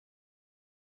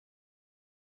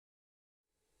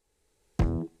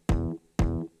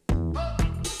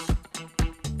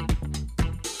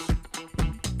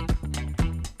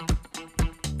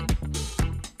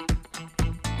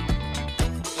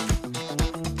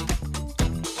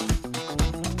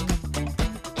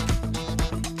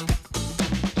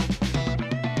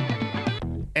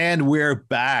And we're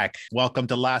back. Welcome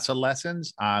to Lasso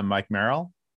Lessons. I'm Mike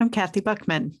Merrill. I'm Kathy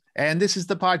Buckman. And this is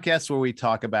the podcast where we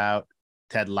talk about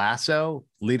Ted Lasso,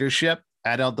 leadership,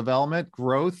 adult development,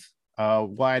 growth, a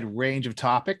wide range of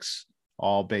topics,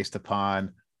 all based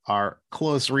upon our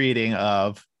close reading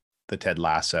of the Ted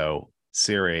Lasso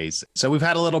series. So we've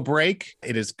had a little break.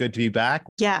 It is good to be back.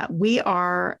 Yeah, we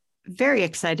are very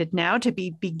excited now to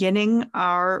be beginning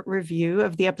our review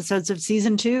of the episodes of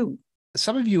season 2.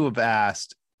 Some of you have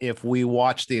asked if we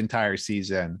watched the entire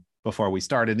season before we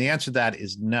started. And the answer to that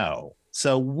is no.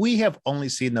 So we have only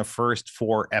seen the first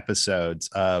 4 episodes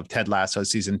of Ted Lasso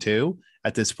season 2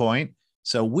 at this point.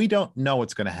 So we don't know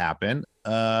what's going to happen.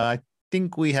 I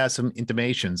think we have some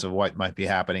intimations of what might be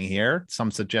happening here.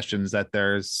 Some suggestions that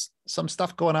there's some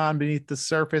stuff going on beneath the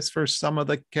surface for some of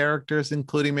the characters,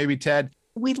 including maybe Ted.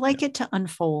 We'd like it to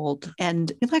unfold,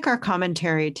 and we'd like our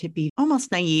commentary to be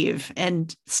almost naive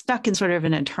and stuck in sort of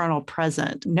an eternal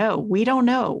present. No, we don't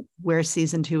know where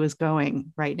season 2 is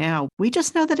going right now. We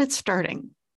just know that it's starting.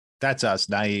 That's us,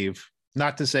 naive,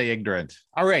 not to say ignorant.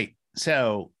 All right.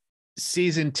 So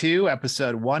season 2,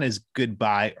 episode 1 is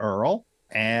Goodbye, Earl.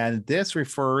 And this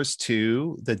refers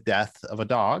to the death of a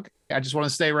dog. I just want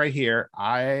to stay right here.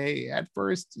 I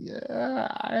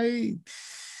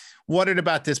wondered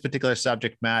about this particular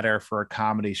subject matter for a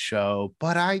comedy show,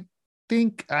 but I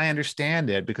think I understand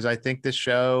it because I think the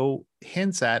show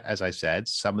hints at, as I said,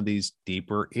 some of these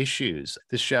deeper issues.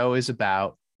 The show is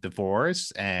about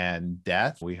divorce and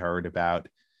death. We heard about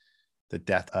the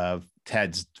death of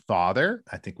Ted's father.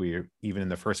 I think even in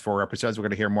the first 4 episodes, we're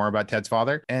going to hear more about Ted's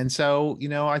father. And so,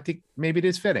 I think maybe it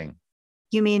is fitting.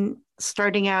 You mean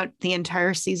starting out the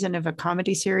entire season of a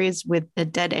comedy series with a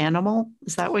dead animal?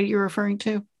 Is that what you're referring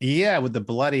to? Yeah, with the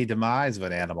bloody demise of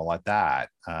an animal at that.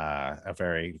 A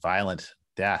very violent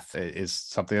death is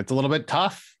something that's a little bit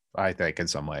tough, I think, in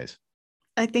some ways.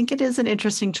 I think it is an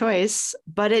interesting choice,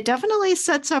 but it definitely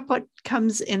sets up what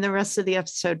comes in the rest of the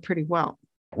episode pretty well.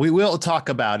 We will talk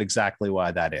about exactly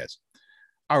why that is.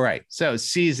 All right. So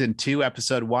season 2,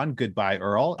 episode 1, Goodbye,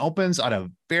 Earl, opens on a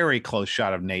very close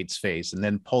shot of Nate's face and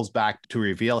then pulls back to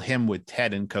reveal him with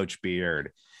Ted and Coach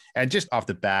Beard. And just off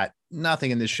the bat,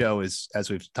 nothing in this show is, as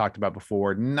we've talked about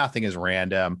before, nothing is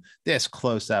random. This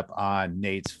close up on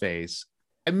Nate's face,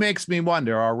 it makes me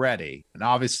wonder already. And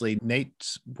obviously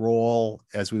Nate's role,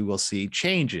 as we will see,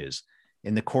 changes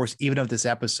in the course even of this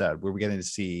episode, where we're getting to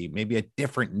see maybe a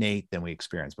different Nate than we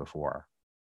experienced before.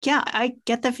 Yeah, I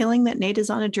get the feeling that Nate is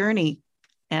on a journey,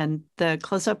 and the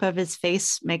close-up of his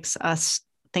face makes us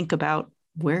think about,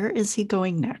 where is he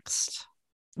going next?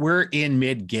 We're in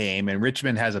mid-game, and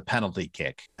Richmond has a penalty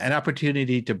kick, an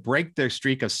opportunity to break their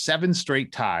streak of 7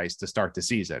 straight ties to start the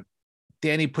season.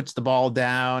 Danny puts the ball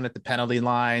down at the penalty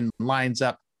line, lines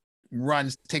up,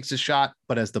 runs, takes a shot,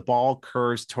 but as the ball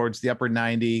curves towards the upper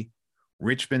 90,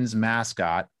 Richmond's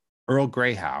mascot, Earl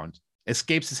Greyhound,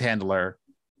 escapes his handler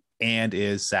and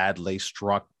is sadly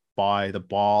struck by the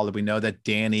ball. And we know that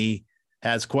Danny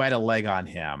has quite a leg on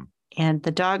him. And the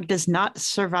dog does not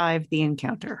survive the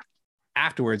encounter.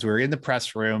 Afterwards, we're in the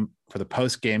press room for the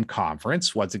post-game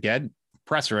conference. Once again,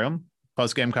 press room,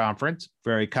 post-game conference,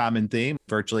 very common theme.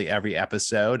 Virtually every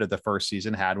episode of the first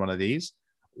season had one of these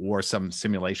or some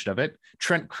simulation of it.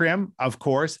 Trent Crimm, of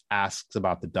course, asks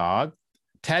about the dog.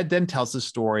 Ted then tells the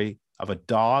story of a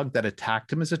dog that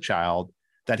attacked him as a child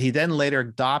that he then later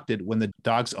adopted when the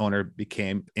dog's owner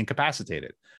became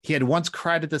incapacitated. He had once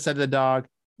cried at the sight of the dog.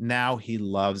 Now he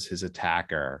loves his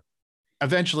attacker.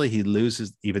 Eventually, he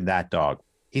loses even that dog.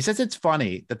 He says it's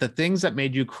funny that the things that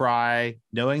made you cry,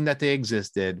 knowing that they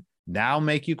existed, now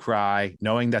make you cry,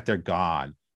 knowing that they're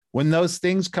gone. When those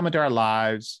things come into our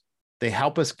lives, they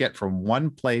help us get from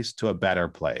one place to a better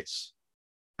place.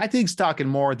 I think he's talking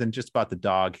more than just about the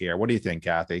dog here. What do you think,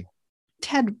 Kathy?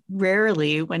 Ted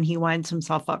rarely, when he winds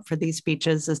himself up for these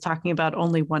speeches, is talking about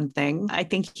only one thing. I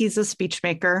think he's a speech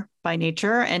maker by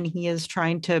nature, and he is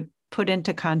trying to put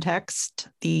into context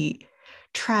the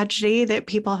tragedy that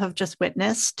people have just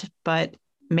witnessed, but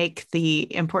make the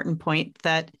important point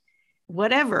that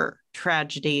whatever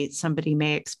tragedy somebody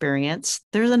may experience,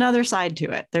 there's another side to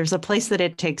it. There's a place that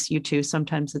it takes you to.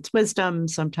 Sometimes it's wisdom.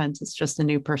 Sometimes it's just a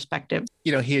new perspective.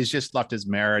 He has just left his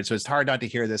marriage. So it's hard not to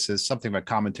hear this as something of a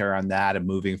commentary on that and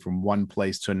moving from one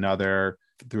place to another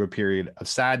through a period of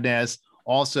sadness.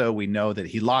 Also, we know that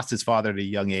he lost his father at a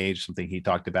young age, something he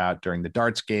talked about during the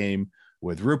darts game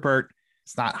with Rupert.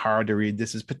 It's not hard to read.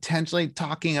 This is potentially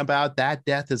talking about that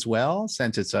death as well,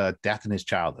 since it's a death in his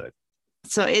childhood.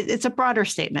 So it's a broader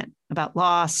statement about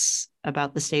loss,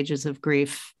 about the stages of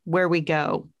grief, where we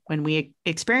go when we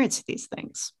experience these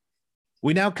things.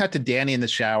 We now cut to Danny in the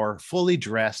shower, fully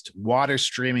dressed, water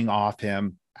streaming off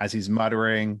him as he's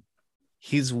muttering.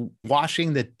 He's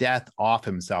washing the death off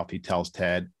himself, he tells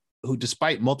Ted, who,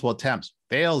 despite multiple attempts,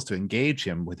 fails to engage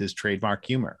him with his trademark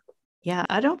humor. Yeah,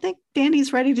 I don't think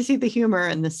Danny's ready to see the humor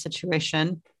in this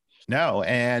situation. No,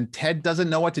 and Ted doesn't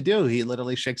know what to do. He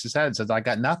literally shakes his head and says, I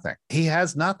got nothing. He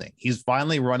has nothing. He's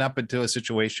finally run up into a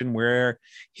situation where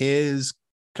his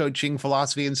coaching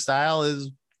philosophy and style is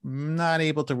not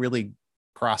able to really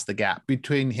cross the gap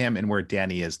between him and where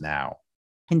Danny is now.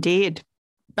 Indeed.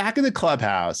 Back in the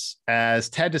clubhouse, as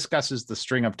Ted discusses the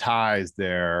string of ties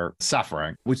they're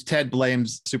suffering, which Ted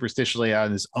blames superstitiously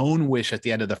on his own wish at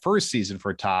the end of the first season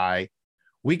for a tie,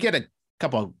 we get a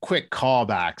couple of quick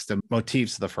callbacks to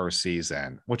motifs of the first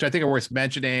season, which I think are worth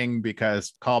mentioning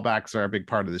because callbacks are a big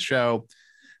part of the show.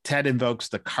 Ted invokes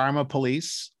the karma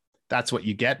police. That's what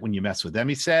you get when you mess with them,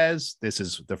 he says. This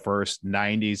is the first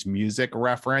 90s music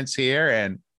reference here,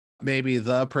 and maybe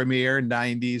the premier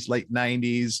 90s, late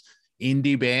 90s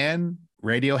indie band,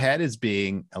 Radiohead, is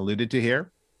being alluded to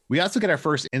here. We also get our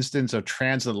first instance of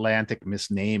transatlantic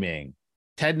misnaming.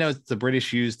 Ted notes the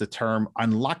British use the term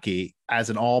unlucky as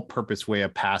an all-purpose way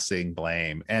of passing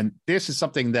blame. And this is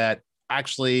something that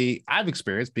actually I've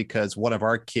experienced because one of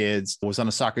our kids was on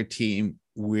a soccer team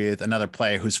with another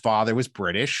player whose father was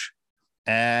British.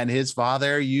 And his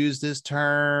father used this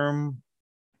term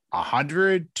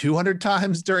 100, 200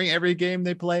 times during every game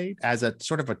they played as a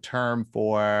sort of a term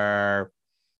for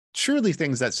truly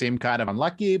things that seem kind of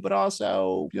unlucky, but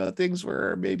also, things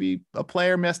where maybe a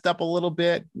player messed up a little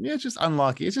bit. Yeah, it's just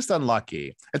unlucky. It's just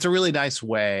unlucky. It's a really nice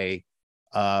way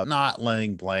of not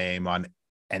laying blame on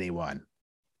anyone.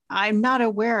 I'm not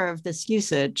aware of this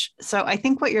usage. So I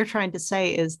think what you're trying to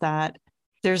say is that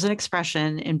there's an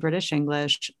expression in British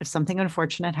English. If something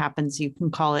unfortunate happens, you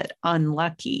can call it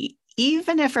unlucky,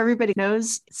 even if everybody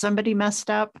knows somebody messed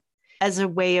up, as a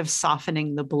way of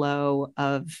softening the blow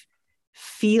of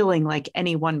feeling like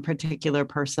any one particular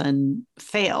person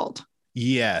failed.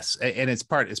 Yes. And it's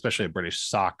part, especially of British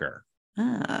soccer.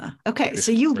 Okay. British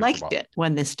So you football. liked it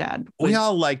when this dad was... We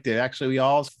all liked it. Actually, we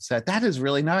all said, that is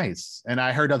really nice. And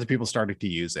I heard other people started to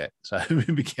use it. So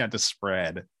it began to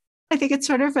spread. I think it's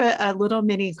sort of a little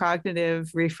mini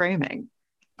cognitive reframing.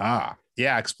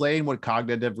 Yeah. Explain what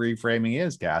cognitive reframing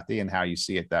is, Kathy, and how you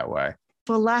see it that way.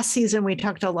 Well, last season, we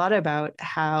talked a lot about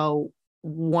how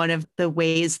one of the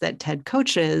ways that Ted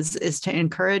coaches is to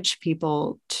encourage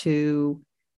people to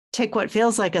take what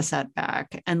feels like a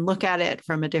setback and look at it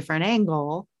from a different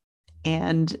angle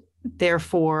and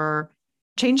therefore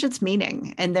change its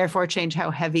meaning and therefore change how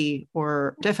heavy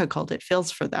or difficult it feels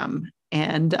for them.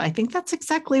 And I think that's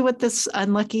exactly what this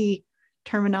unlucky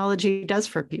terminology does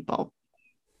for people.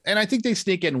 And I think they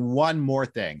sneak in one more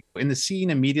thing. In the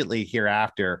scene immediately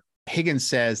hereafter, Higgins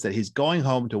says that he's going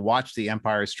home to watch The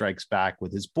Empire Strikes Back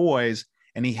with his boys,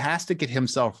 and he has to get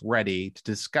himself ready to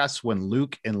discuss when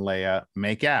Luke and Leia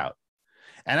make out.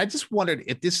 And I just wondered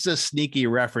if this is a sneaky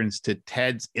reference to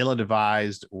Ted's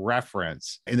ill-advised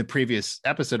reference in the previous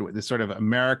episode with this sort of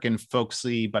American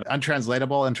folksy but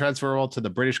untranslatable and transferable to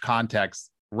the British context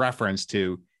reference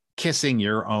to kissing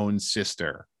your own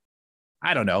sister.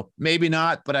 I don't know, maybe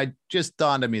not, but it just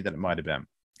dawned on me that it might have been.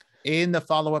 In the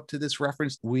follow-up to this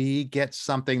reference, we get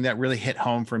something that really hit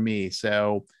home for me.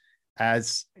 So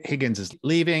as Higgins is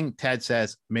leaving, Ted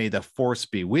says, "May the force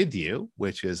be with you,"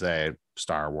 which is a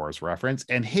Star Wars reference.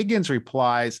 And Higgins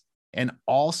replies, "And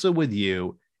also with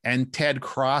you." And Ted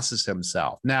crosses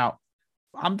himself. Now,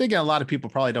 I'm thinking a lot of people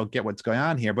probably don't get what's going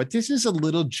on here, but this is a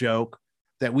little joke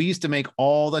that we used to make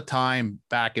all the time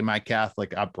back in my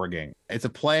Catholic upbringing. It's a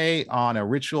play on a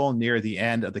ritual near the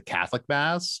end of the Catholic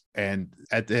Mass and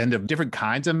at the end of different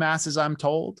kinds of Masses, I'm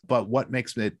told. But what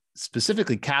makes it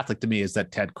specifically Catholic to me is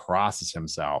that Ted crosses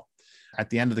himself. At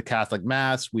the end of the Catholic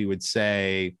Mass, we would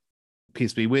say,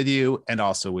 "Peace be with you," and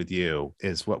also with you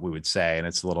is what we would say. And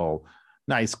it's a little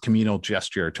nice communal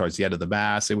gesture towards the end of the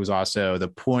Mass. It was also the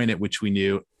point at which we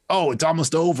knew, oh, it's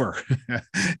almost over.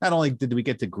 Not only did we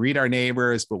get to greet our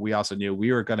neighbors, but we also knew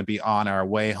we were going to be on our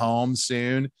way home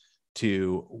soon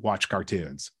to watch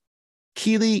cartoons.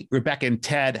 Keeley, Rebecca, and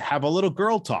Ted have a little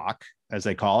girl talk, as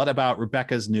they call it, about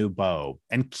Rebecca's new beau.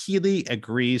 And Keeley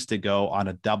agrees to go on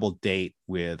a double date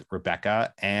with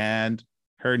Rebecca and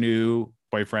her new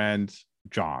boyfriend,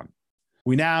 John.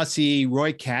 We now see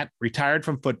Roy Kent, retired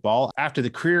from football after the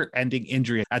career-ending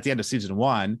injury at the end of season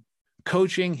 1,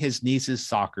 coaching his niece's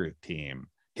soccer team.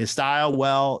 His style,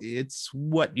 well, it's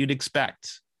what you'd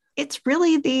expect. It's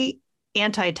really the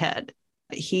anti-Ted.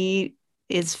 He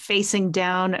is facing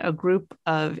down a group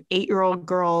of 8-year-old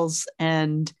girls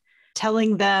and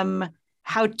telling them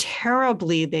how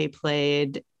terribly they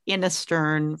played in a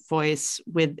stern voice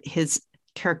with his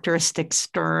characteristic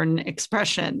stern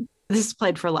expression. This is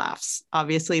played for laughs.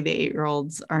 Obviously, the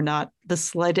 8-year-olds are not the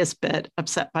slightest bit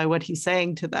upset by what he's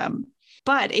saying to them,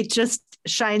 but it just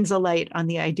shines a light on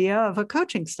the idea of a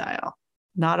coaching style.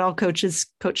 Not all coaches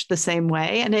coach the same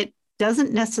way, and it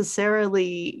doesn't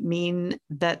necessarily mean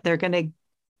that they're going to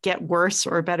get worse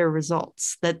or better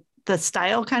results, that the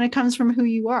style kind of comes from who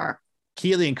you are.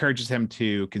 Keeley encourages him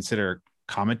to consider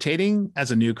commentating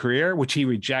as a new career, which he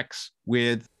rejects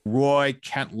with Roy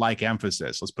Kent-like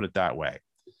emphasis. Let's put it that way.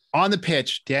 On the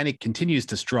pitch, Danny continues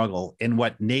to struggle in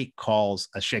what Nate calls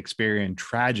a Shakespearean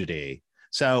tragedy.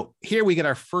 So here we get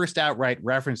our first outright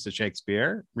reference to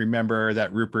Shakespeare. Remember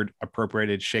that Rupert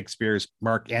appropriated Shakespeare's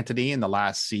Mark Antony in the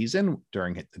last season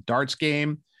during the darts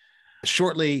game.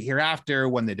 Shortly hereafter,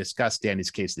 when they discuss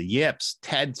Danny's case, the yips,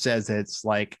 Ted says it's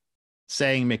like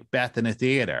saying Macbeth in a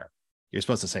theater. You're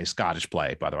supposed to say Scottish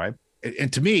play, by the way.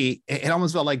 And to me, it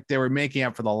almost felt like they were making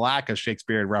up for the lack of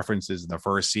Shakespearean references in the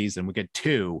first season. We get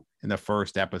 2 in the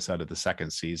first episode of the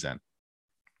second season.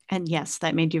 And yes,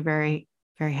 that made you very,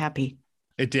 very happy.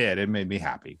 It did. It made me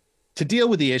happy. To deal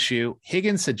with the issue,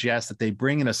 Higgins suggests that they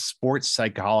bring in a sports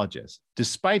psychologist.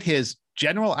 Despite his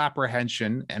general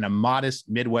apprehension and a modest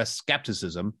Midwest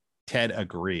skepticism, Ted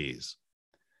agrees.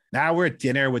 Now we're at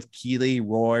dinner with Keeley,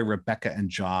 Roy, Rebecca, and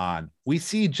John. We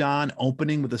see John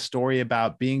opening with a story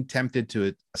about being tempted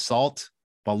to assault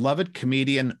beloved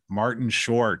comedian Martin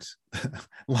Short,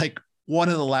 like one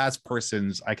of the last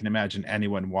persons I can imagine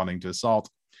anyone wanting to assault.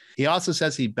 He also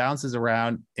says he bounces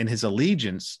around in his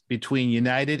allegiance between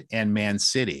United and Man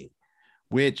City,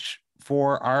 which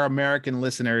for our American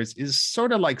listeners is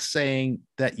sort of like saying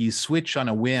that you switch on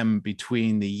a whim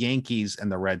between the Yankees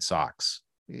and the Red Sox.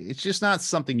 It's just not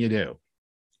something you do.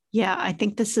 Yeah, I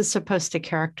think this is supposed to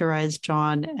characterize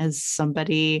John as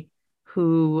somebody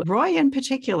who Roy in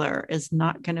particular is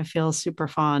not going to feel super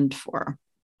fond for.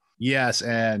 Yes,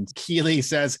 and Keeley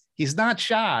says he's not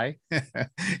shy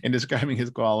in describing his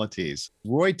qualities.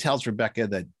 Roy tells Rebecca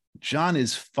that John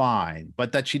is fine,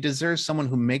 but that she deserves someone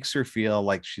who makes her feel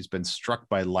like she's been struck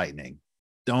by lightning.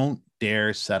 Don't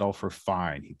dare settle for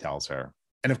fine, he tells her.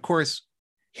 And of course,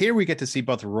 here we get to see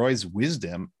both Roy's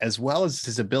wisdom as well as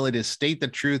his ability to state the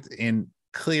truth in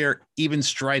clear, even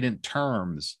strident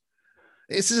terms.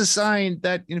 This is a sign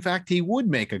that, in fact, he would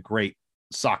make a great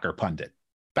soccer pundit.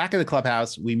 Back in the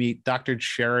clubhouse, we meet Dr.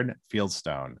 Sharon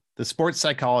Fieldstone, the sports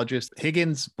psychologist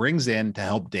Higgins brings in to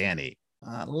help Danny.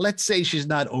 Let's say she's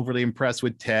not overly impressed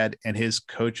with Ted and his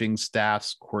coaching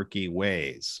staff's quirky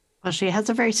ways. Well, she has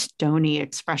a very stony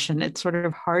expression. It's sort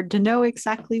of hard to know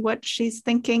exactly what she's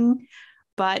thinking,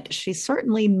 but she's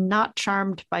certainly not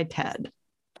charmed by Ted.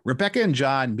 Rebecca and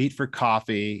John meet for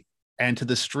coffee, and to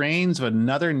the strains of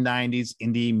another 90s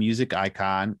indie music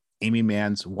icon, Amy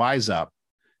Mann's Wise Up,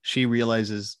 she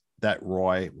realizes that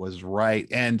Roy was right.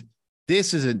 And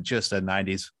this isn't just a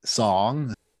 90s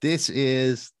song. This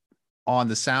is on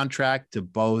the soundtrack to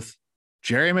both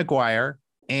Jerry Maguire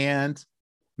and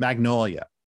Magnolia,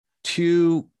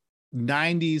 2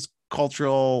 90s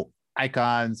cultural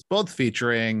icons, both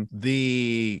featuring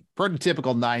the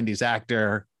prototypical 90s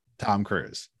actor, Tom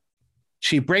Cruise.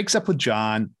 She breaks up with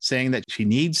John, saying that she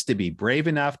needs to be brave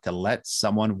enough to let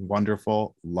someone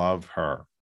wonderful love her.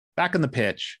 Back on the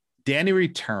pitch, Danny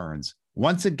returns,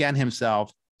 once again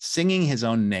himself, singing his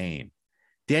own name.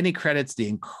 Danny credits the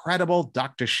incredible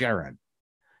Dr. Sharon.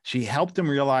 She helped him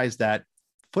realize that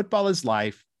football is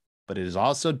life, but it is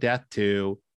also death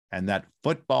too, and that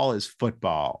football is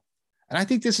football. And I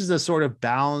think this is a sort of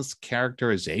balanced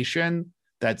characterization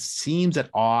that seems at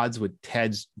odds with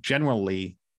Ted's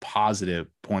generally positive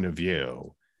point of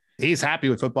view. He's happy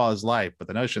with football as life, but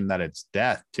the notion that it's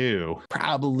death too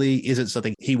probably isn't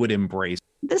something he would embrace.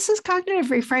 This is cognitive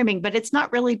reframing, but it's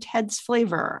not really Ted's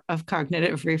flavor of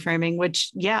cognitive reframing, which,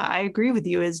 yeah, I agree with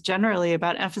you, is generally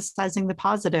about emphasizing the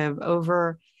positive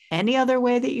over any other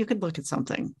way that you could look at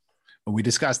something. We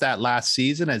discussed that last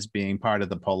season as being part of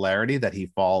the polarity, that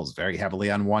he falls very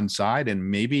heavily on one side, and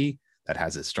maybe that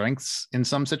has its strengths in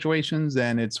some situations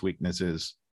and its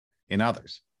weaknesses in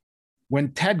others.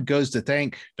 When Ted goes to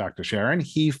thank Dr. Sharon,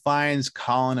 he finds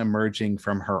Colin emerging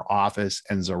from her office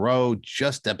and Zorro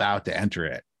just about to enter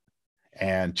it.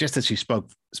 And just as she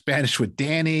spoke Spanish with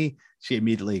Danny, she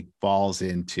immediately falls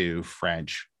into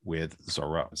French with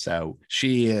Zorro. So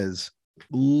she is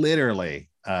literally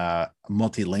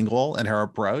multilingual in her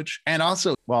approach. And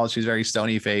also, while she's very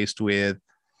stony-faced with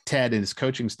Ted and his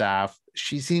coaching staff,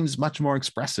 she seems much more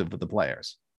expressive with the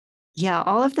players. Yeah,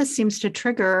 all of this seems to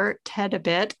trigger Ted a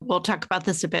bit. We'll talk about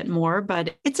this a bit more,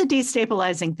 but it's a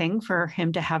destabilizing thing for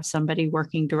him to have somebody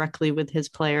working directly with his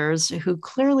players who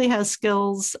clearly has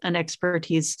skills and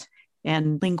expertise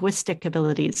and linguistic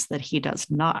abilities that he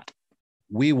does not.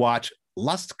 We watch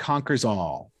Lust Conquers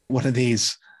All, one of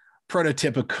these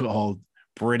prototypical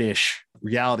British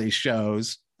reality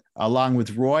shows, along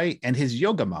with Roy and his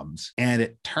yoga mums. And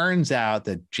it turns out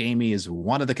that Jamie is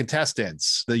one of the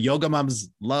contestants. The yoga mums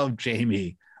love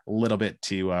Jamie, a little bit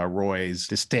to Roy's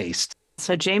distaste.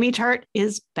 So Jamie Tart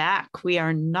is back. We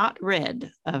are not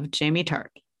rid of Jamie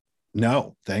Tart.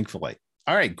 No, thankfully.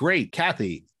 All right, great.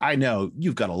 Kathy, I know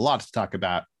you've got a lot to talk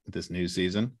about this new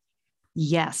season.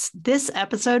 Yes, this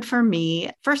episode for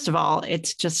me, first of all,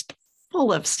 it's just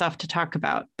full of stuff to talk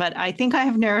about, but I think I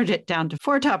have narrowed it down to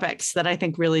 4 topics that I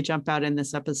think really jump out in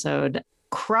this episode.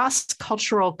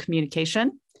 Cross-cultural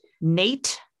communication,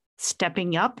 Nate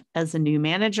stepping up as a new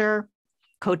manager,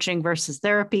 coaching versus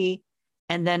therapy,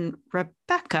 and then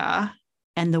Rebecca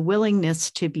and the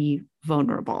willingness to be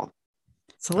vulnerable.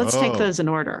 So let's take those in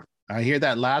order. I hear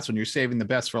that last one. You're saving the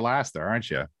best for last there, aren't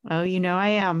you? Oh, you know I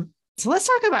am. So let's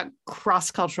talk about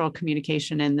cross-cultural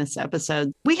communication in this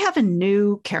episode. We have a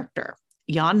new character,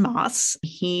 Jan Maas.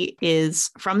 He is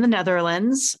from the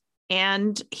Netherlands,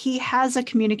 and he has a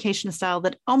communication style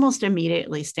that almost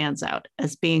immediately stands out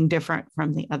as being different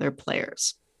from the other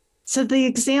players. So the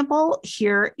example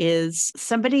here is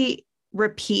somebody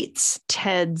repeats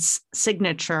Ted's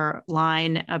signature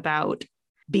line about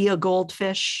be a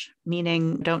goldfish,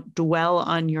 meaning don't dwell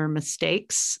on your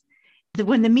mistakes.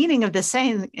 When the meaning of the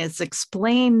saying is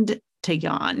explained to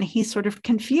Jan, he's sort of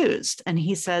confused and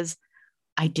he says,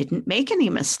 I didn't make any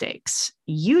mistakes.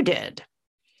 You did.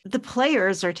 The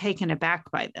players are taken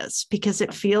aback by this because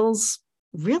it feels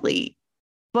really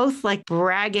both like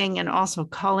bragging and also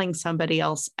calling somebody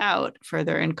else out for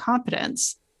their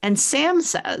incompetence. And Sam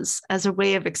says, as a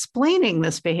way of explaining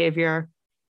this behavior,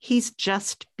 he's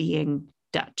just being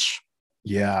Dutch.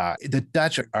 Yeah, the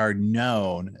Dutch are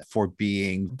known for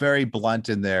being very blunt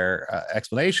in their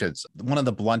explanations. One of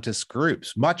the bluntest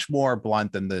groups, much more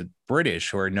blunt than the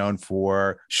British, who are known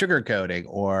for sugarcoating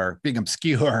or being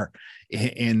obscure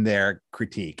in their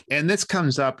critique. And this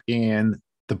comes up in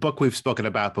the book we've spoken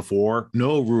about before,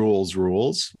 No Rules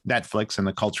Rules, Netflix and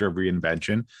the Culture of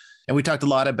Reinvention. And we talked a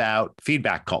lot about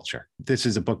feedback culture. This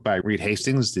is a book by Reed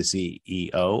Hastings, the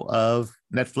CEO of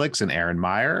Netflix, and Aaron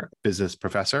Meyer, business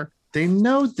professor. They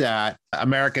know that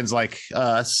Americans like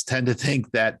us tend to think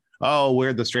that, oh,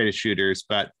 we're the straightest shooters.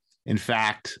 But in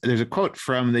fact, there's a quote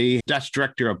from the Dutch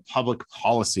director of public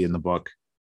policy in the book.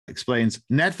 Explains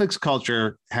Netflix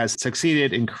culture has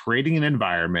succeeded in creating an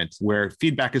environment where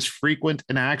feedback is frequent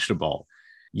and actionable.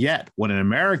 Yet when an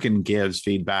American gives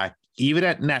feedback, even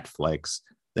at Netflix,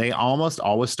 they almost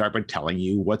always start by telling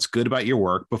you what's good about your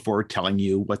work before telling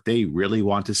you what they really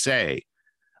want to say.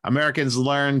 Americans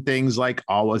learn things like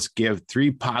always give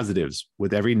 3 positives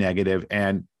with every negative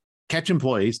and catch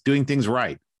employees doing things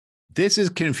right. This is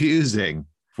confusing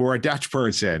for a Dutch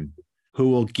person who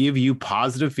will give you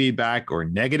positive feedback or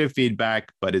negative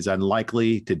feedback, but is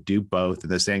unlikely to do both in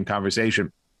the same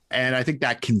conversation. And I think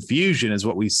that confusion is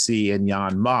what we see in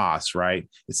Jan Maas, right?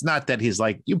 It's not that he's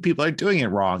like, you people are doing it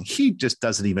wrong. He just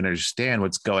doesn't even understand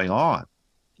what's going on.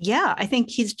 Yeah, I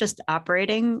think he's just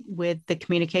operating with the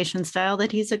communication style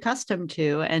that he's accustomed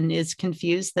to and is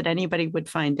confused that anybody would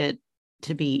find it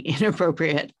to be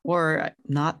inappropriate or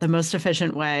not the most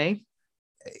efficient way.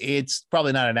 It's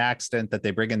probably not an accident that they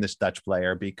bring in this Dutch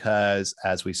player because,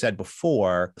 as we said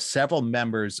before, several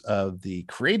members of the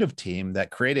creative team that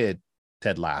created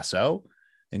Ted Lasso,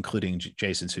 including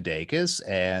Jason Sudeikis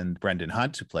and Brendan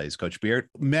Hunt, who plays Coach Beard,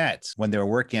 met when they were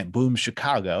working at Boom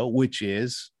Chicago, which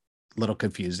is, little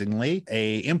confusingly,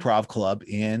 a improv club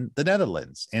in the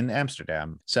Netherlands, in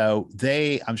Amsterdam. So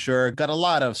they, I'm sure, got a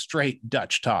lot of straight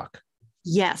Dutch talk.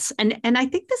 Yes. And I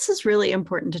think this is really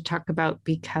important to talk about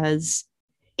because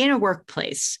in a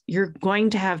workplace, you're going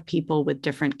to have people with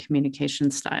different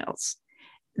communication styles.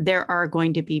 There are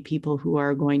going to be people who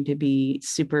are going to be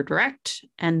super direct,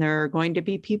 and there are going to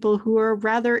be people who are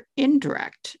rather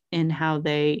indirect in how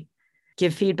they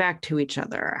give feedback to each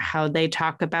other, how they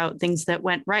talk about things that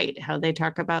went right, how they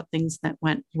talk about things that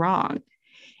went wrong.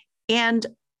 And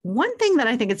one thing that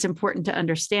I think it's important to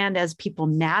understand as people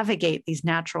navigate these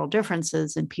natural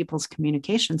differences in people's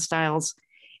communication styles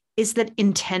is that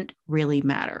intent really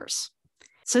matters.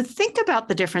 So think about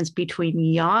the difference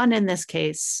between Jan in this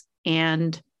case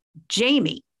and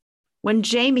Jamie, when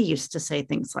Jamie used to say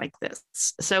things like this.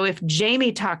 So if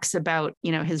Jamie talks about,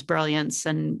 his brilliance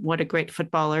and what a great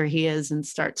footballer he is and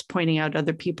starts pointing out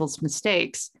other people's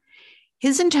mistakes,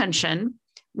 His intention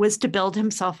was to build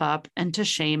himself up and to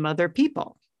shame other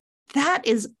people. That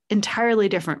is entirely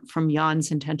different from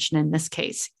Jan's intention in this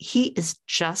case. He is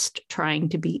just trying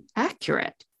to be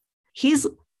accurate. He's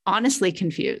honestly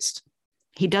confused.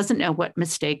 He doesn't know what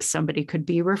mistakes somebody could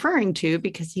be referring to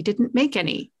because he didn't make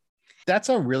any. That's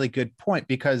a really good point,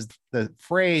 because the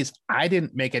phrase, I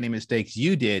didn't make any mistakes,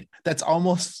 you did, that's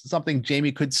almost something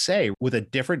Jamie could say with a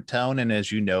different tone and,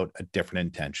 as you note, a different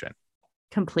intention.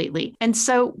 Completely. And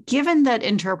so, given that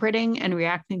interpreting and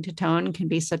reacting to tone can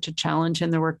be such a challenge in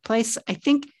the workplace, I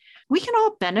think we can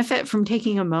all benefit from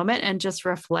taking a moment and just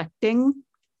reflecting,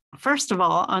 first of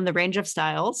all, on the range of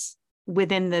styles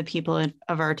within the people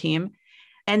of our team.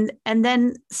 And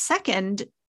then second,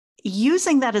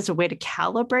 using that as a way to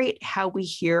calibrate how we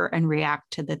hear and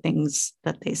react to the things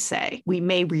that they say. We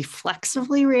may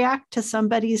reflexively react to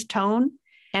somebody's tone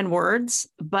and words,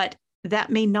 but that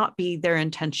may not be their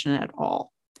intention at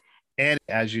all. And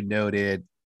as you noted,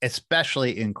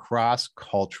 especially in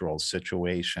cross-cultural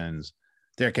situations,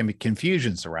 there can be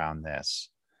confusions around this.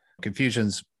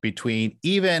 Confusions between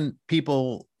even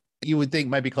people you would think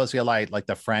might be closely allied, like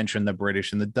the French and the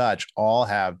British and the Dutch, all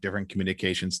have different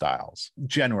communication styles,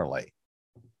 generally.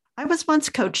 I was once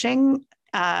coaching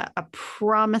a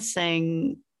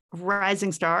promising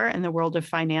rising star in the world of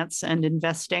finance and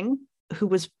investing who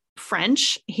was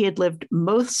French. He had lived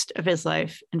most of his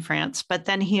life in France, but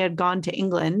then he had gone to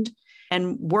England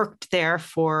and worked there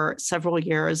for several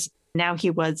years. Now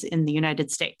he was in the United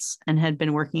States and had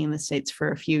been working in the States for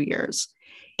a few years.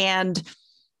 And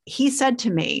he said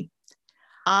to me,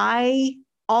 I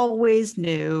always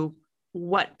knew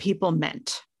what people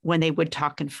meant when they would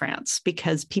talk in France,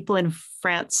 because people in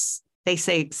France, they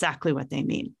say exactly what they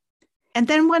mean. And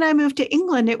then when I moved to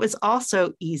England, it was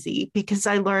also easy because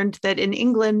I learned that in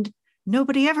England,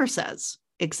 nobody ever says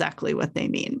exactly what they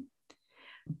mean.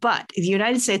 But the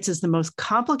United States is the most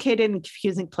complicated and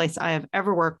confusing place I have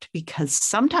ever worked, because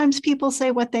sometimes people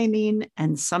say what they mean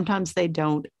and sometimes they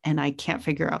don't, and I can't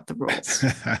figure out the rules.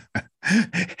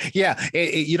 Yeah,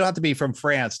 you don't have to be from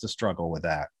France to struggle with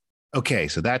that. Okay,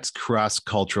 so that's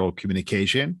cross-cultural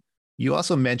communication. You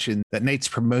also mentioned that Nate's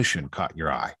promotion caught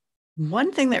your eye.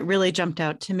 One thing that really jumped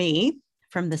out to me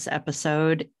from this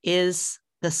episode is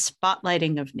the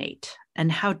spotlighting of Nate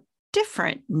and how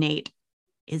different Nate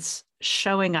is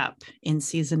showing up in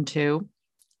season 2.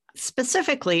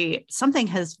 Specifically, something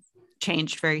has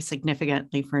changed very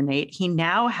significantly for Nate. He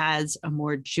now has a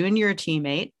more junior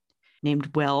teammate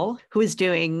named Will, who is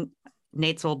doing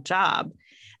Nate's old job.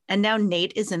 And now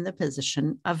Nate is in the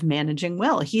position of managing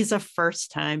Will. He's a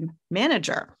first-time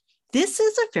manager. This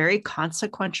is a very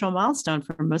consequential milestone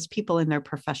for most people in their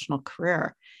professional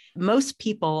career. Most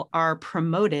people are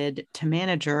promoted to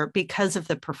manager because of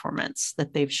the performance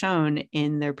that they've shown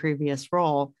in their previous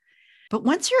role. But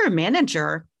once you're a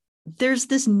manager, there's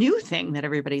this new thing that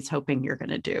everybody's hoping you're going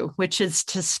to do, which is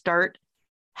to start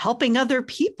helping other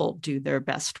people do their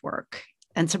best work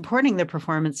and supporting the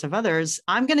performance of others.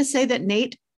 I'm going to say that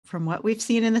Nate, from what we've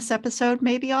seen in this episode,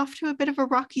 may be off to a bit of a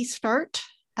rocky start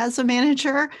as a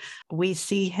manager. We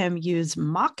see him use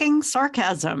mocking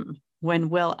sarcasm when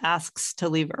Will asks to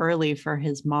leave early for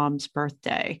his mom's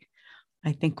birthday.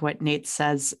 I think what Nate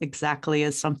says exactly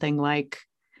is something like,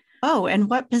 "Oh, and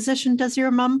what position does your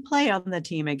mom play on the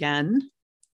team again?"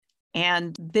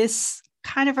 And this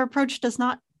kind of approach does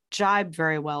not jibe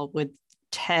very well with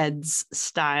Ted's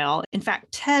style. In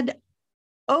fact, Ted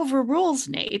overrules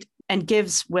Nate and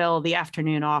gives Will the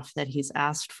afternoon off that he's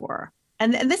asked for.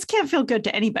 And this can't feel good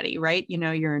to anybody, right? You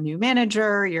know, you're a new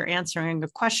manager, you're answering a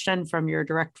question from your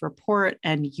direct report,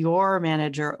 and your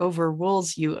manager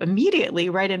overrules you immediately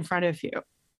right in front of you.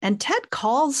 And Ted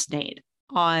calls Nate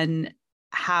on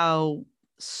how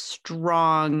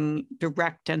strong,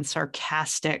 direct, and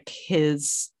sarcastic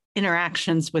his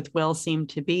interactions with Will seem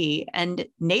to be. And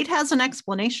Nate has an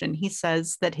explanation. He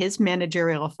says that his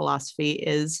managerial philosophy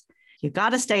is, you got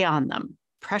to stay on them.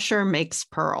 Pressure makes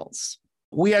pearls.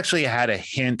 We actually had a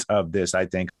hint of this, I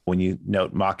think, when you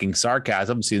note mocking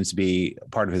sarcasm seems to be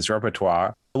part of his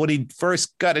repertoire. When he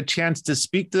first got a chance to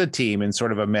speak to the team in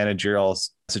sort of a managerial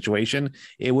situation,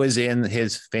 it was in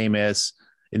his famous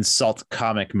insult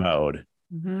comic mode,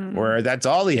 where that's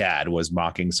all he had was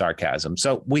mocking sarcasm.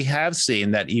 So we have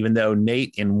seen that even though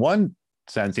Nate, in one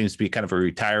sense, seems to be kind of a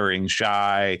retiring,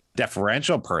 shy,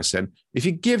 deferential person, if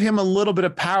you give him a little bit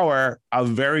of power, a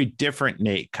very different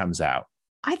Nate comes out.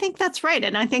 I think that's right.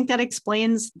 And I think that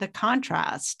explains the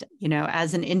contrast. You know,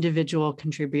 as an individual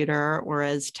contributor or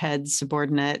as Ted's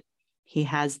subordinate, he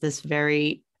has this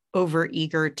very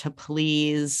overeager to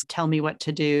please, tell me what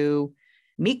to do,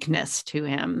 meekness to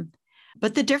him.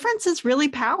 But the difference is really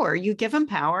power. You give him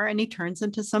power and he turns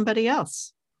into somebody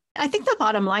else. I think the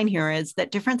bottom line here is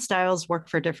that different styles work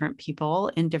for different people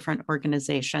in different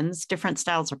organizations. Different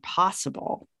styles are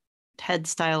possible. Ted's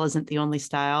style isn't the only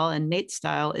style, and Nate's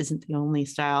style isn't the only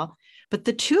style, but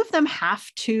the two of them have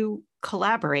to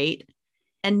collaborate.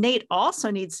 And Nate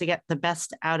also needs to get the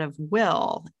best out of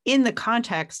Will in the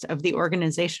context of the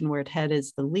organization where Ted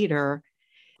is the leader.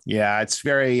 Yeah, it's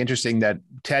very interesting that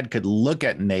Ted could look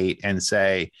at Nate and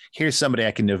say, here's somebody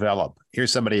I can develop.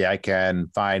 Here's somebody I can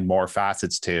find more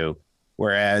facets to.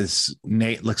 Whereas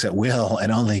Nate looks at Will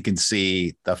and only can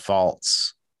see the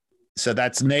faults. So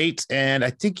that's Nate. And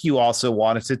I think you also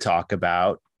wanted to talk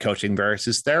about coaching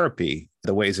versus therapy,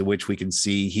 the ways in which we can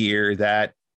see here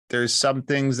that there's some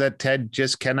things that Ted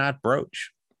just cannot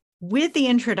broach. With the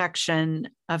introduction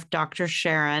of Dr.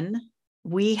 Sharon,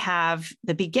 we have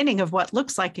the beginning of what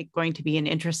looks like it's going to be an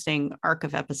interesting arc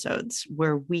of episodes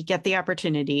where we get the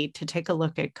opportunity to take a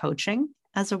look at coaching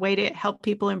as a way to help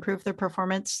people improve their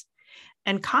performance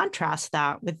and contrast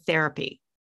that with therapy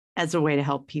as a way to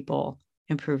help people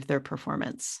improve their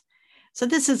performance. So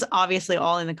this is obviously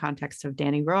all in the context of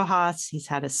Danny Rojas. He's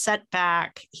had a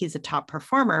setback. He's a top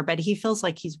performer, but he feels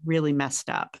like he's really messed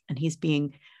up and he's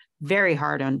being very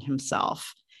hard on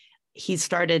himself. He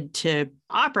started to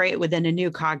operate within a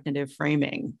new cognitive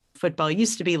framing. Football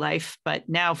used to be life, but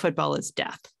now football is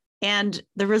death. And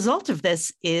the result of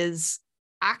this is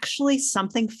actually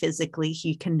something physically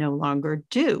he can no longer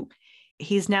do.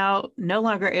 He's now no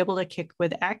longer able to kick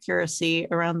with accuracy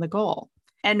around the goal.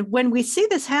 And when we see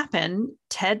this happen,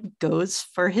 Ted goes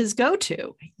for his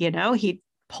go-to. He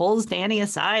pulls Danny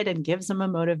aside and gives him a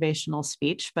motivational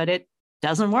speech, but it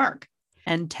doesn't work.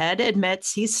 And Ted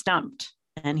admits he's stumped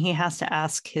and he has to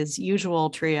ask his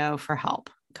usual trio for help.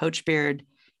 Coach Beard,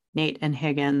 Nate, and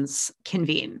Higgins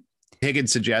convene.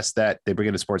 Higgins suggests that they bring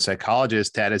in a sports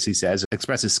psychologist. Ted, as he says,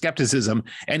 expresses skepticism.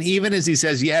 And even as he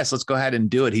says, yes, let's go ahead and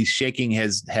do it, he's shaking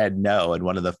his head no. And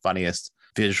one of the funniest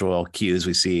visual cues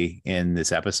we see in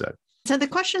this episode. So the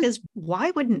question is,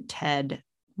 why wouldn't Ted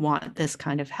want this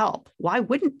kind of help? Why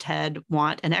wouldn't Ted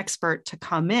want an expert to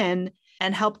come in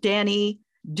and help Danny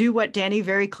do what Danny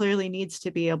very clearly needs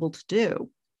to be able to do?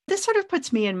 This sort of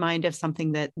puts me in mind of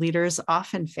something that leaders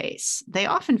often face. They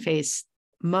often face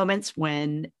moments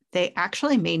when they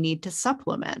actually may need to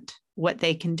supplement what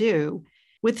they can do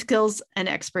with skills and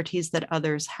expertise that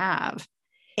others have.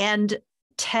 And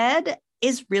Ted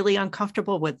is really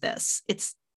uncomfortable with this.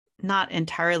 It's not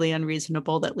entirely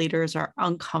unreasonable that leaders are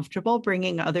uncomfortable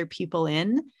bringing other people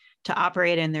in to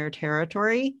operate in their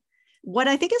territory. What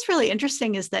I think is really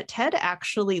interesting is that Ted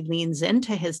actually leans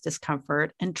into his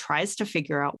discomfort and tries to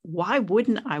figure out, why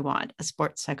wouldn't I want a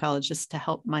sports psychologist to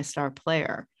help my star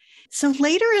player? So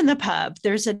later in the pub,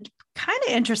 there's a kind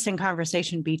of interesting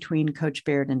conversation between Coach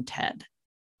Beard and Ted.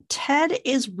 Ted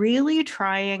is really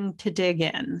trying to dig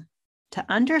in to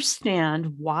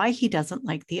understand why he doesn't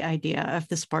like the idea of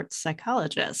the sports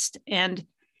psychologist. And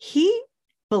he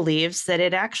believes that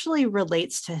it actually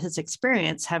relates to his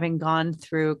experience having gone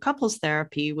through couples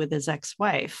therapy with his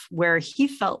ex-wife, where he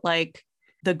felt like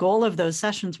the goal of those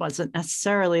sessions wasn't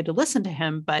necessarily to listen to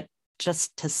him, but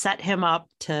just to set him up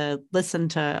to listen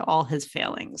to all his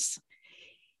failings.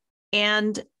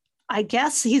 And I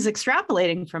guess he's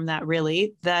extrapolating from that,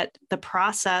 really, that the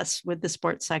process with the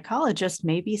sports psychologist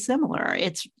may be similar.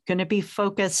 It's going to be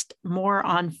focused more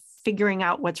on figuring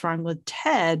out what's wrong with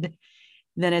Ted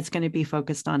than it's going to be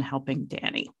focused on helping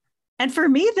Danny. And for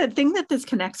me, the thing that this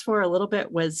connects for a little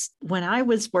bit was when I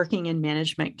was working in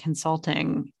management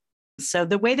consulting. So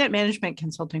the way that management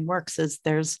consulting works is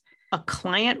there's a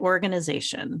client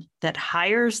organization that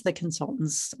hires the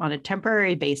consultants on a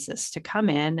temporary basis to come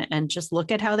in and just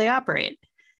look at how they operate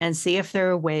and see if there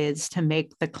are ways to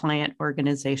make the client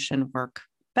organization work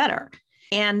better.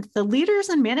 And the leaders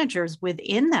and managers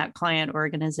within that client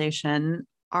organization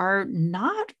are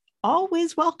not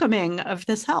always welcoming of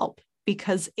this help,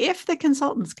 because if the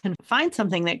consultants can find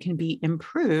something that can be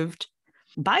improved,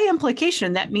 by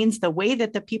implication, that means the way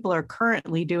that the people are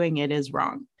currently doing it is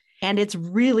wrong. And it's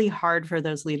really hard for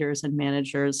those leaders and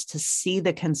managers to see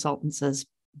the consultants as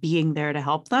being there to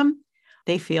help them.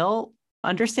 They feel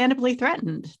understandably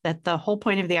threatened that the whole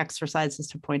point of the exercise is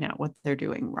to point out what they're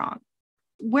doing wrong.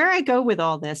 Where I go with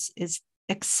all this is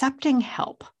accepting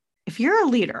help. If you're a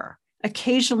leader,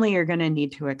 occasionally you're going to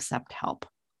need to accept help.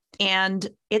 And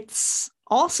it's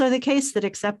also the case that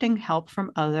accepting help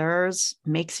from others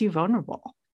makes you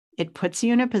vulnerable. It puts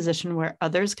you in a position where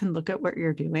others can look at what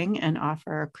you're doing and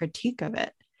offer a critique of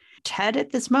it. Ted,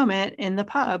 at this moment in the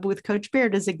pub with Coach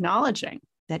Beard, is acknowledging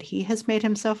that he has made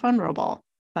himself vulnerable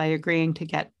by agreeing to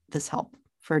get this help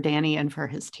for Danny and for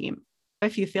his team.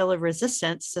 If you feel a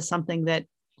resistance to something that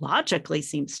logically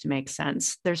seems to make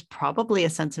sense, there's probably a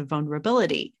sense of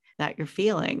vulnerability that you're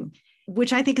feeling,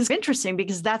 which I think is interesting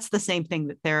because that's the same thing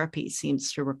that therapy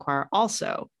seems to require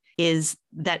also, is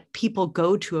that people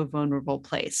go to a vulnerable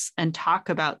place and talk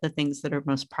about the things that are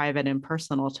most private and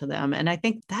personal to them. And I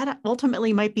think that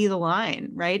ultimately might be the line,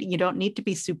 right? You don't need to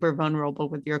be super vulnerable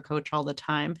with your coach all the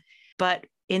time, but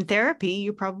in therapy,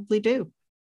 you probably do.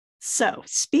 So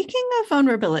speaking of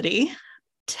vulnerability,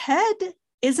 Ted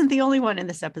isn't the only one in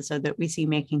this episode that we see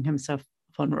making himself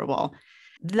vulnerable.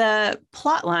 The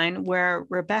plot line where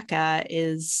Rebecca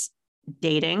is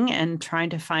dating and trying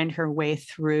to find her way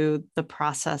through the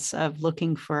process of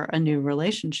looking for a new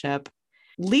relationship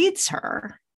leads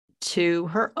her to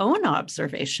her own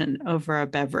observation over a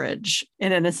beverage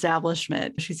in an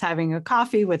establishment. She's having a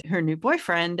coffee with her new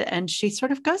boyfriend, and she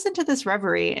sort of goes into this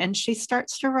reverie and she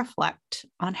starts to reflect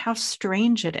on how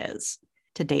strange it is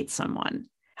to date someone,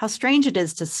 how strange it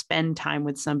is to spend time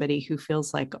with somebody who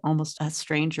feels like almost a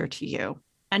stranger to you.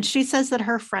 And she says that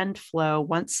her friend Flo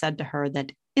once said to her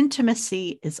that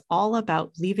intimacy is all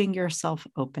about leaving yourself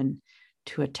open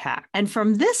to attack. And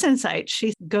from this insight,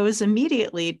 she goes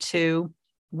immediately to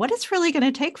what it's really going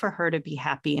to take for her to be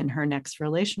happy in her next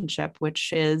relationship,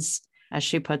 which is, as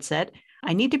she puts it,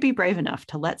 I need to be brave enough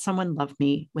to let someone love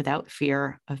me without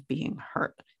fear of being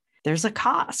hurt. There's a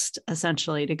cost,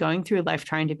 essentially, to going through life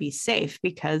trying to be safe,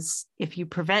 because if you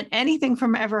prevent anything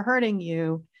from ever hurting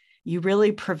you, you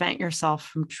really prevent yourself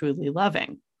from truly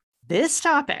loving. This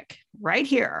topic right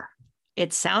here,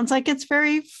 it sounds like it's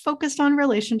very focused on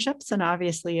relationships, and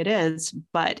obviously it is,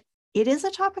 but it is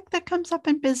a topic that comes up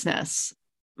in business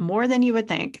more than you would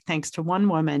think, thanks to one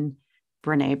woman,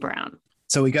 Brené Brown.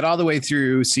 So we got all the way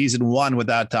through season 1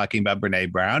 without talking about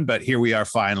Brené Brown, but here we are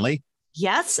finally.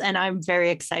 Yes, and I'm very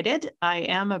excited. I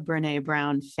am a Brené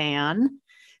Brown fan.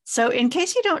 So in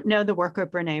case you don't know the work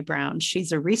of Brené Brown,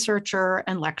 she's a researcher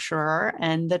and lecturer,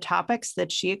 and the topics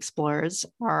that she explores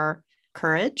are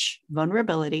courage,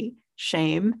 vulnerability,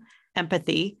 shame,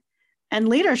 empathy, and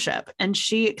leadership. And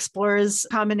she explores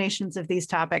combinations of these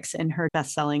topics in her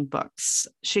best-selling books.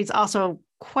 She's also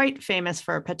quite famous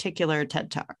for a particular TED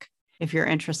Talk. If you're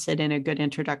interested in a good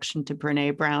introduction to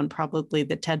Brené Brown, probably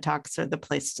the TED Talks are the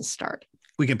place to start.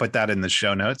 We can put that in the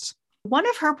show notes. One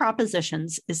of her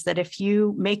propositions is that if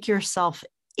you make yourself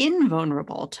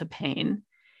invulnerable to pain,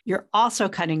 you're also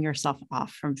cutting yourself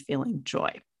off from feeling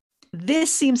joy.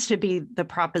 This seems to be the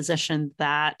proposition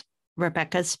that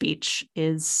Rebecca's speech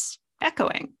is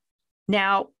echoing.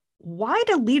 Now, why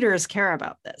do leaders care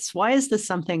about this? Why is this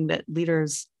something that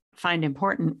leaders find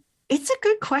important? It's a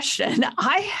good question.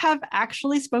 I have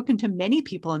actually spoken to many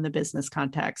people in the business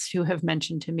context who have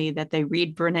mentioned to me that they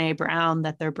read Brené Brown,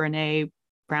 that they're Brené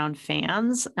Brown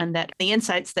fans, and that the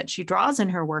insights that she draws in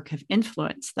her work have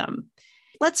influenced them.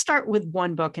 Let's start with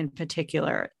one book in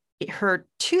particular. Her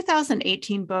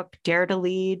 2018 book, Dare to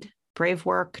Lead, Brave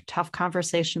Work, Tough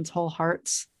Conversations, Whole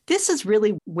Hearts. This is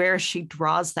really where she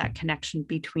draws that connection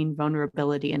between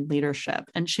vulnerability and leadership.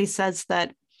 And she says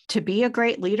that to be a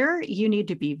great leader, you need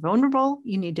to be vulnerable,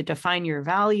 you need to define your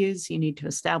values, you need to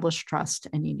establish trust,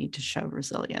 and you need to show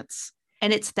resilience.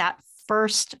 And it's that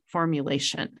first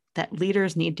formulation that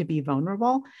leaders need to be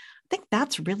vulnerable. I think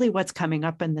that's really what's coming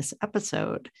up in this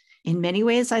episode. In many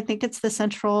ways, I think it's the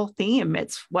central theme.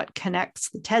 It's what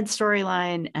connects the Ted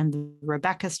storyline and the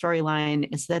Rebecca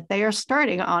storyline, is that they are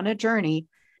starting on a journey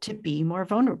to be more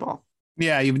vulnerable.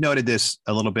 Yeah, you've noted this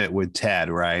a little bit with Ted,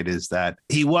 right? Is that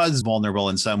he was vulnerable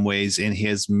in some ways in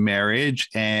his marriage,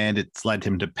 and it's led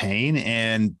him to pain,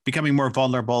 and becoming more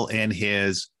vulnerable in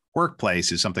his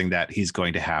workplace is something that he's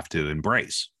going to have to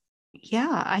embrace.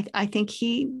 Yeah, I think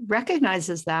he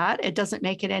recognizes that. It doesn't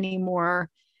make it any more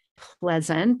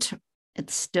pleasant.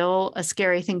 It's still a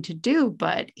scary thing to do,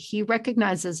 but he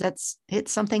recognizes it's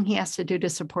something he has to do to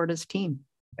support his team.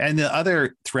 And the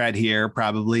other thread here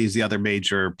probably is the other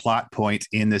major plot point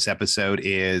in this episode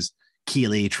is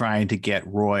Keeley trying to get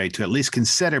Roy to at least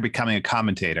consider becoming a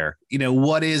commentator. You know,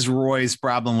 what is Roy's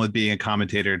problem with being a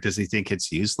commentator? Does he think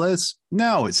it's useless?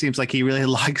 No, it seems like he really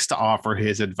likes to offer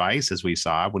his advice, as we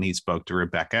saw when he spoke to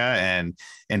Rebecca and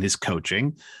his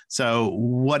coaching. So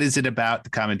what is it about the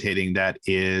commentating that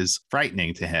is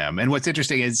frightening to him? And what's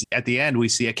interesting is at the end, we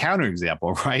see a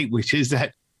counterexample, right? Which is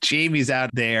that Jamie's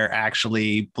out there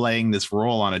actually playing this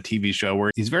role on a TV show where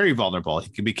he's very vulnerable. He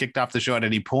can be kicked off the show at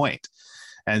any point.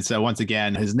 And so once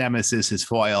again, his nemesis, his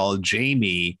foil,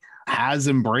 Jamie, has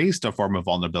embraced a form of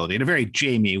vulnerability in a very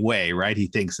Jamie way, right? He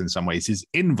thinks in some ways he's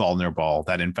invulnerable,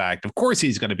 that in fact, of course,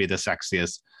 he's going to be the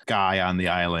sexiest guy on the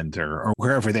island or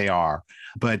wherever they are.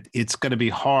 But it's going to be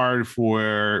hard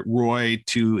for Roy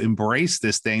to embrace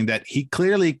this thing that he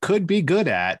clearly could be good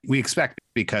at. We expect,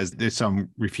 because there's some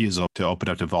refusal to open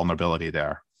up to vulnerability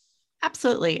there.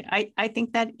 Absolutely. I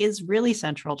think that is really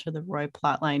central to the Roy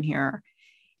plotline here.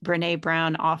 Brene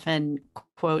Brown often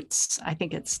quotes, I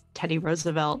think it's Teddy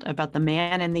Roosevelt, about the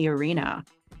man in the arena.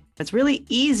 It's really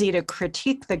easy to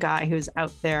critique the guy who's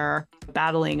out there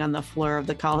battling on the floor of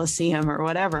the Coliseum or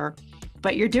whatever,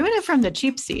 but you're doing it from the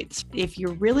cheap seats. If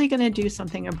you're really going to do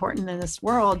something important in this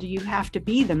world, you have to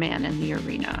be the man in the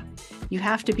arena. You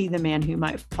have to be the man who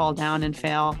might fall down and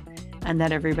fail and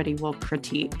that everybody will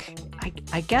critique.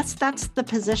 I guess that's the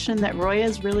position that Roy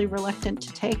is really reluctant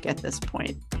to take at this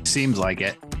point. Seems like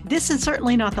it. This is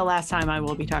certainly not the last time I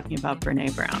will be talking about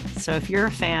Brene Brown. So if you're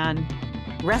a fan,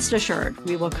 rest assured,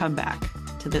 we will come back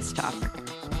to this topic.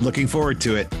 Looking forward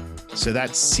to it. So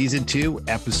that's season 2,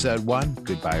 episode 1,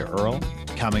 Goodbye Earl.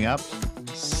 Coming up,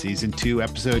 season 2,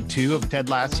 episode 2 of Ted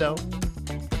Lasso,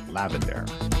 Lavender.